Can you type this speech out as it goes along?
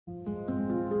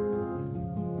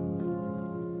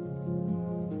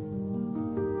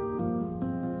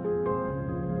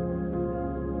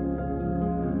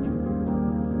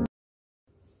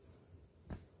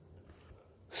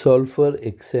Solve for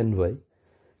x and y.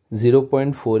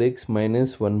 0.4x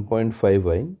minus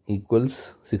 1.5y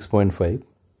equals 6.5.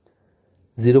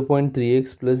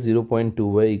 0.3x plus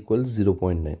 0.2y equals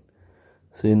 0.9.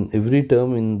 So in every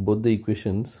term in both the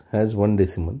equations has one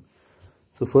decimal.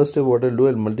 So first what I'll do,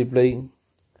 I'll multiply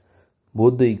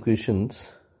both the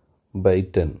equations by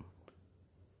 10.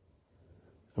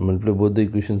 I'll multiply both the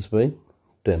equations by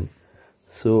 10.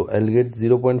 So I'll get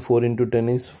 0.4 into 10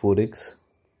 is 4x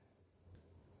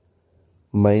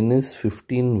minus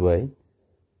 15y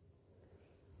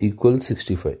equals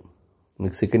 65.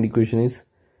 Next second equation is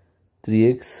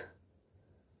 3x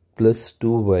plus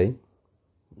 2y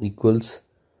equals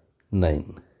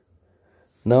 9.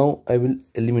 Now I will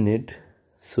eliminate,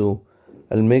 so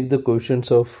I'll make the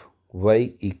coefficients of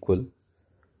y equal.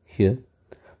 Here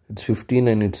it's 15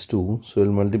 and it's 2, so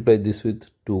I'll multiply this with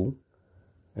 2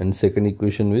 and second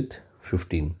equation with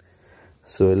 15.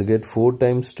 So I'll get 4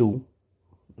 times 2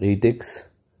 8x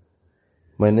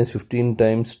minus 15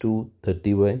 times 2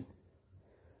 30y,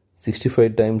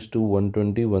 65 times 2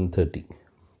 120 130.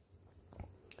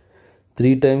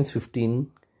 3 times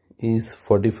 15 is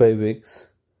 45x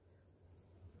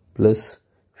plus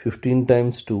 15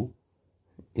 times 2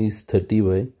 is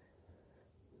 30y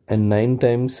and 9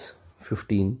 times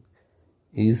 15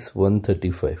 is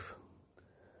 135.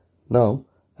 Now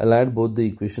I'll add both the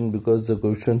equation because the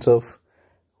coefficients of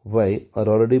y are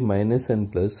already minus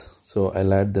and plus, so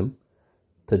I'll add them.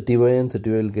 30y and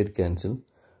 30y will get cancelled.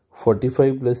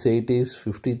 45 plus 8 is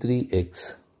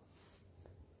 53x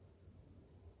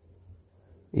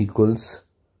equals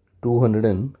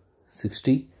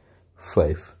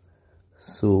 265.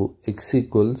 So x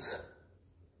equals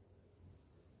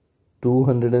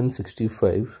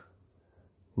 265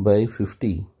 by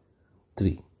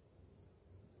 53.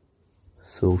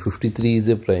 So 53 is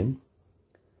a prime.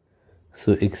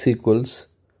 So x equals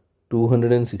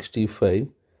 265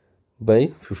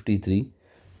 by 53.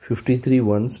 53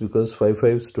 ones because 5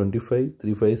 5 is 25,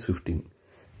 3 5 is 15.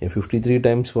 53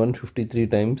 times 1, 53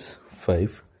 times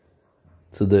 5.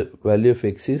 So the value of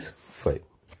x is 5.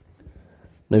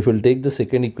 Now if we'll take the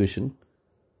second equation,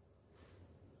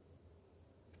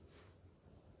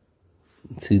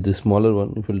 see the smaller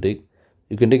one, if we'll take,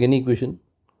 you can take any equation.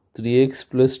 3x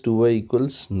plus 2y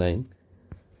equals 9.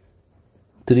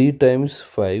 3 times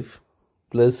 5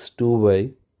 plus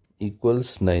 2y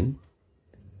equals 9.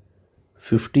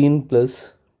 15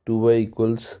 plus 2y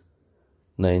equals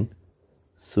 9.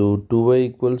 So 2y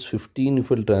equals 15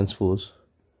 if we'll transpose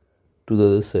to the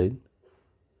other side.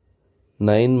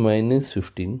 9 minus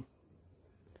 15.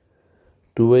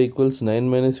 2y equals 9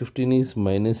 minus 15 is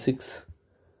minus 6.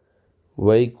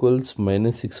 Y equals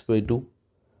minus 6 by 2.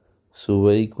 So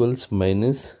y equals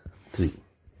minus 3.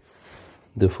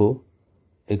 Therefore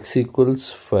x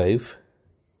equals 5,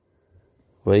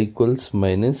 y equals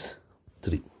minus